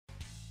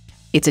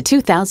It's a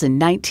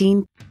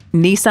 2019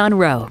 Nissan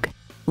Rogue.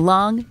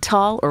 Long,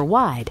 tall, or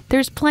wide,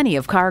 there's plenty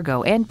of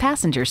cargo and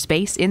passenger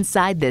space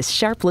inside this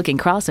sharp-looking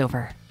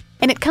crossover.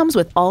 And it comes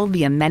with all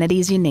the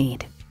amenities you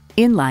need.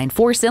 Inline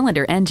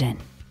 4-cylinder engine,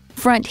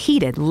 front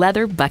heated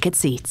leather bucket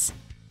seats,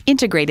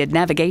 integrated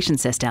navigation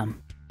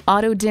system,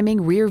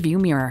 auto-dimming rear-view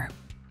mirror,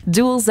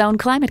 dual-zone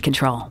climate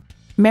control,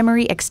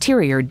 memory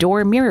exterior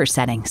door mirror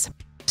settings,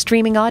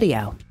 streaming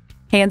audio,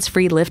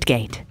 hands-free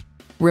liftgate,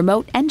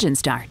 remote engine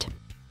start,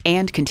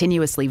 and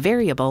continuously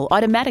variable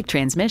automatic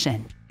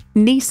transmission.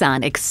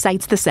 Nissan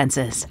excites the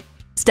senses.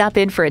 Stop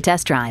in for a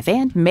test drive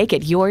and make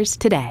it yours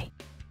today.